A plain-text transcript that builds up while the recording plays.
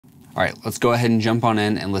All right, let's go ahead and jump on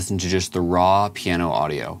in and listen to just the raw piano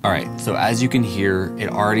audio. All right, so as you can hear, it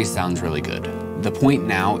already sounds really good. The point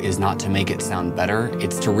now is not to make it sound better,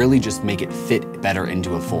 it's to really just make it fit better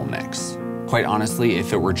into a full mix. Quite honestly,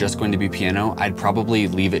 if it were just going to be piano, I'd probably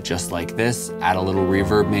leave it just like this, add a little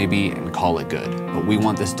reverb maybe, and call it good. But we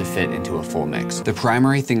want this to fit into a full mix. The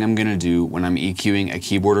primary thing I'm gonna do when I'm EQing a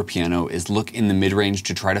keyboard or piano is look in the mid-range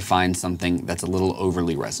to try to find something that's a little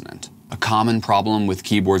overly resonant. A common problem with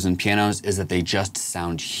keyboards and pianos is that they just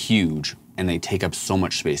sound huge and they take up so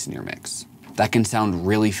much space in your mix. That can sound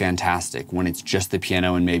really fantastic when it's just the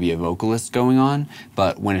piano and maybe a vocalist going on,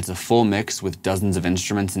 but when it's a full mix with dozens of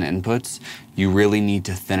instruments and inputs, you really need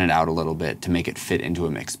to thin it out a little bit to make it fit into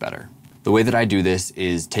a mix better. The way that I do this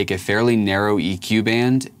is take a fairly narrow EQ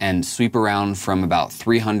band and sweep around from about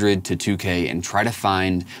 300 to 2K and try to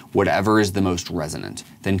find whatever is the most resonant,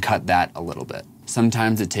 then cut that a little bit.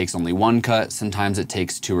 Sometimes it takes only one cut, sometimes it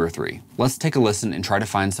takes 2 or 3. Let's take a listen and try to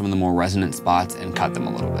find some of the more resonant spots and cut them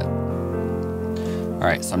a little bit. All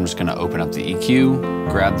right, so I'm just gonna open up the EQ,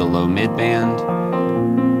 grab the low mid band,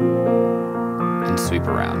 and sweep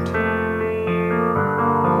around.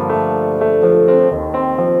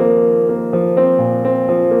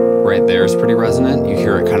 Right there is pretty resonant. You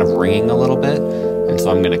hear it kind of ringing a little bit, and so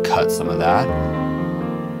I'm gonna cut some of that.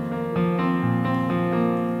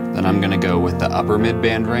 Then I'm gonna go with the upper mid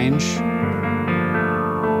band range.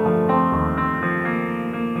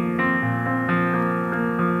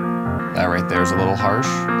 That right there is a little harsh.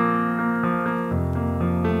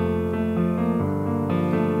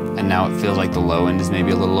 And now it feels like the low end is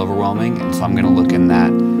maybe a little overwhelming, and so I'm gonna look in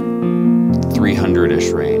that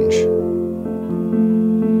 300-ish range.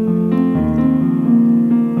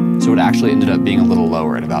 So it actually ended up being a little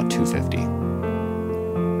lower at about 250.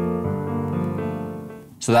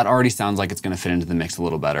 So that already sounds like it's gonna fit into the mix a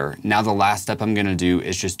little better. Now the last step I'm gonna do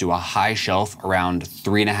is just do a high shelf around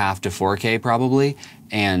 3.5 to 4K probably,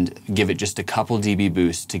 and give it just a couple dB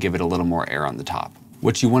boost to give it a little more air on the top.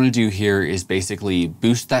 What you wanna do here is basically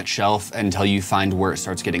boost that shelf until you find where it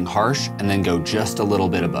starts getting harsh, and then go just a little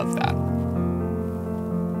bit above that.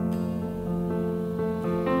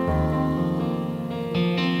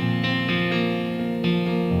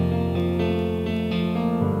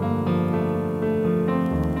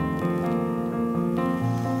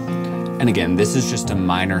 And again, this is just a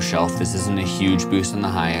minor shelf. This isn't a huge boost on the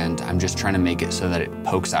high end. I'm just trying to make it so that it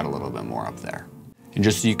pokes out a little bit more up there. And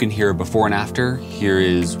just so you can hear before and after, here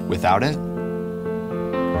is without it.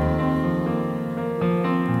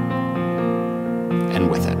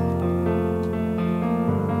 And with it.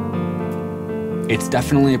 It's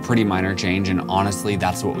definitely a pretty minor change, and honestly,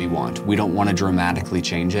 that's what we want. We don't want to dramatically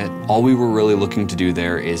change it. All we were really looking to do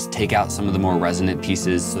there is take out some of the more resonant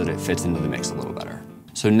pieces so that it fits into the mix a little better.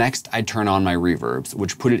 So next, I turn on my reverbs,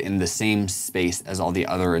 which put it in the same space as all the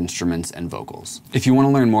other instruments and vocals. If you want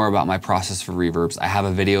to learn more about my process for reverbs, I have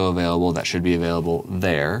a video available that should be available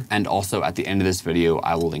there, and also at the end of this video,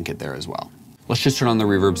 I will link it there as well. Let's just turn on the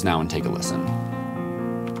reverbs now and take a listen.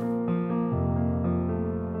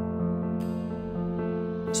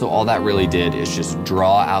 So all that really did is just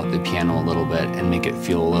draw out the piano a little bit and make it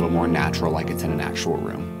feel a little more natural, like it's in an actual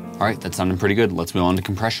room. All right, that's sounding pretty good. Let's move on to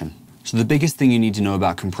compression. So the biggest thing you need to know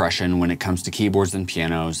about compression when it comes to keyboards and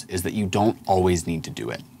pianos is that you don't always need to do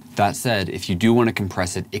it. That said, if you do want to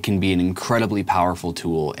compress it, it can be an incredibly powerful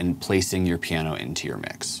tool in placing your piano into your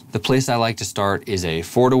mix. The place I like to start is a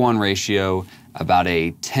 4:1 ratio, about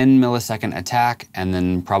a 10 millisecond attack, and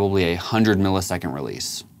then probably a 100 millisecond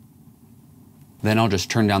release. Then I'll just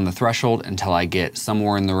turn down the threshold until I get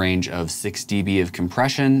somewhere in the range of 6 dB of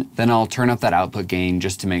compression. Then I'll turn up that output gain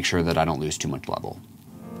just to make sure that I don't lose too much level.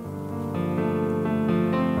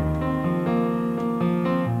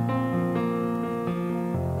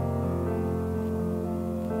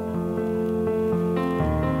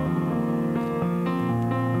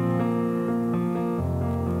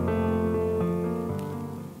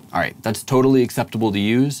 All right, that's totally acceptable to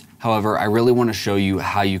use. However, I really want to show you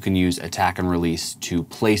how you can use attack and release to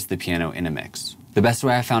place the piano in a mix. The best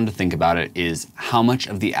way I found to think about it is how much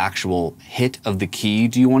of the actual hit of the key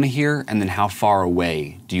do you want to hear, and then how far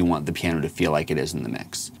away do you want the piano to feel like it is in the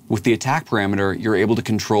mix. With the attack parameter, you're able to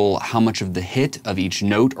control how much of the hit of each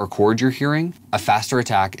note or chord you're hearing. A faster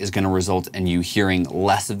attack is going to result in you hearing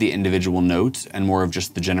less of the individual notes and more of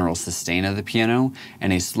just the general sustain of the piano,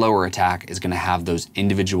 and a slower attack is going to have those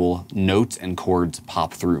individual notes and chords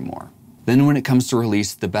pop through more. Then when it comes to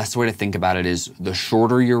release, the best way to think about it is the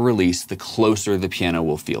shorter your release, the closer the piano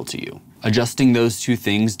will feel to you. Adjusting those two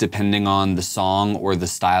things depending on the song or the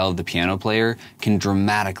style of the piano player can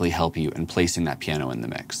dramatically help you in placing that piano in the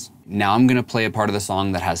mix. now I'm gonna play a part of the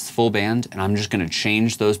song that has full band, and I'm just gonna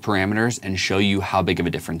change those parameters and show you how big of a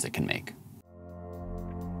difference it can make.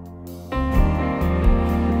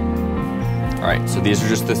 All right, so these are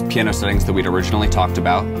just the piano settings that we'd originally talked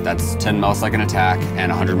about. That's 10 millisecond attack and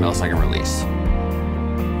 100 millisecond release.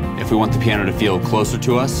 If we want the piano to feel closer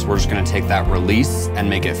to us, we're just gonna take that release and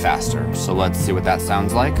make it faster. So let's see what that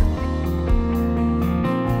sounds like.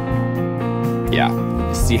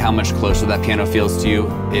 Yeah, see how much closer that piano feels to you?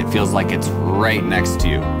 It feels like it's right next to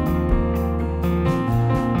you.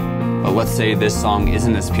 But let's say this song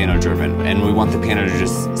isn't as piano driven and we want the piano to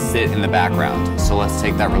just sit in the background. So let's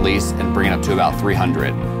take that release and bring it up to about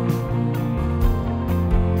 300.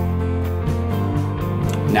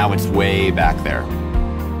 Now it's way back there.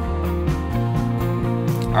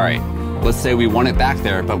 All right, let's say we want it back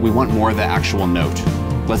there, but we want more of the actual note.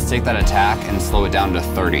 Let's take that attack and slow it down to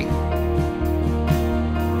 30.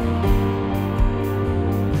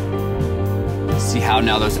 See how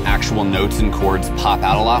now those actual notes and chords pop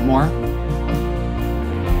out a lot more?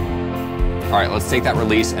 All right, let's take that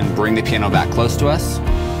release and bring the piano back close to us.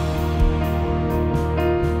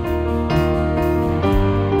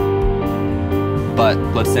 But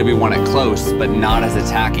let's say we want it close, but not as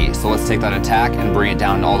attacky. So let's take that attack and bring it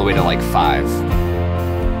down all the way to like 5.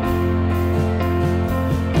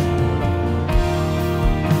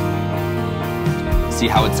 See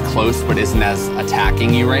how it's close, but isn't as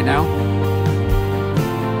attacking you right now?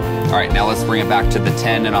 All right, now let's bring it back to the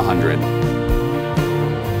 10 and 100.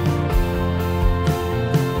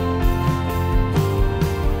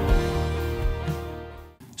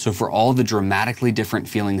 So for all the dramatically different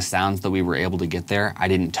feeling sounds that we were able to get there, I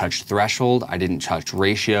didn't touch threshold, I didn't touch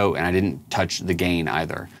ratio, and I didn't touch the gain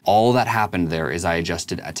either. All that happened there is I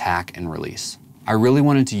adjusted attack and release. I really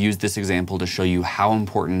wanted to use this example to show you how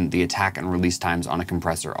important the attack and release times on a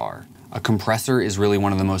compressor are. A compressor is really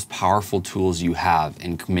one of the most powerful tools you have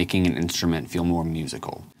in making an instrument feel more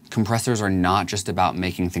musical. Compressors are not just about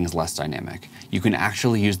making things less dynamic. You can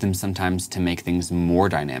actually use them sometimes to make things more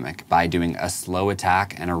dynamic by doing a slow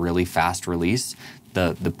attack and a really fast release.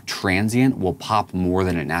 The transient will pop more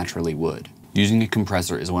than it naturally would. Using a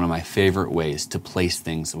compressor is one of my favorite ways to place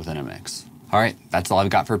things within a mix. All right, that's all I've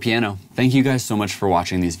got for piano. Thank you guys so much for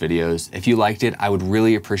watching these videos. If you liked it, I would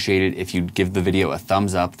really appreciate it if you'd give the video a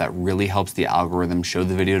thumbs up. That really helps the algorithm show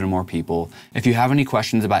the video to more people. If you have any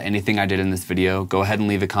questions about anything I did in this video, go ahead and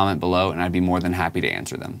leave a comment below and I'd be more than happy to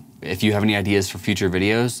answer them. If you have any ideas for future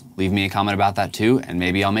videos, leave me a comment about that too, and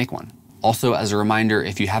maybe I'll make one. Also, as a reminder,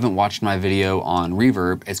 if you haven't watched my video on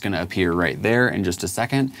Reverb, it's gonna appear right there in just a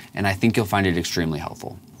second, and I think you'll find it extremely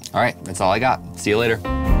helpful. All right, that's all I got. See you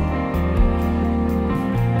later.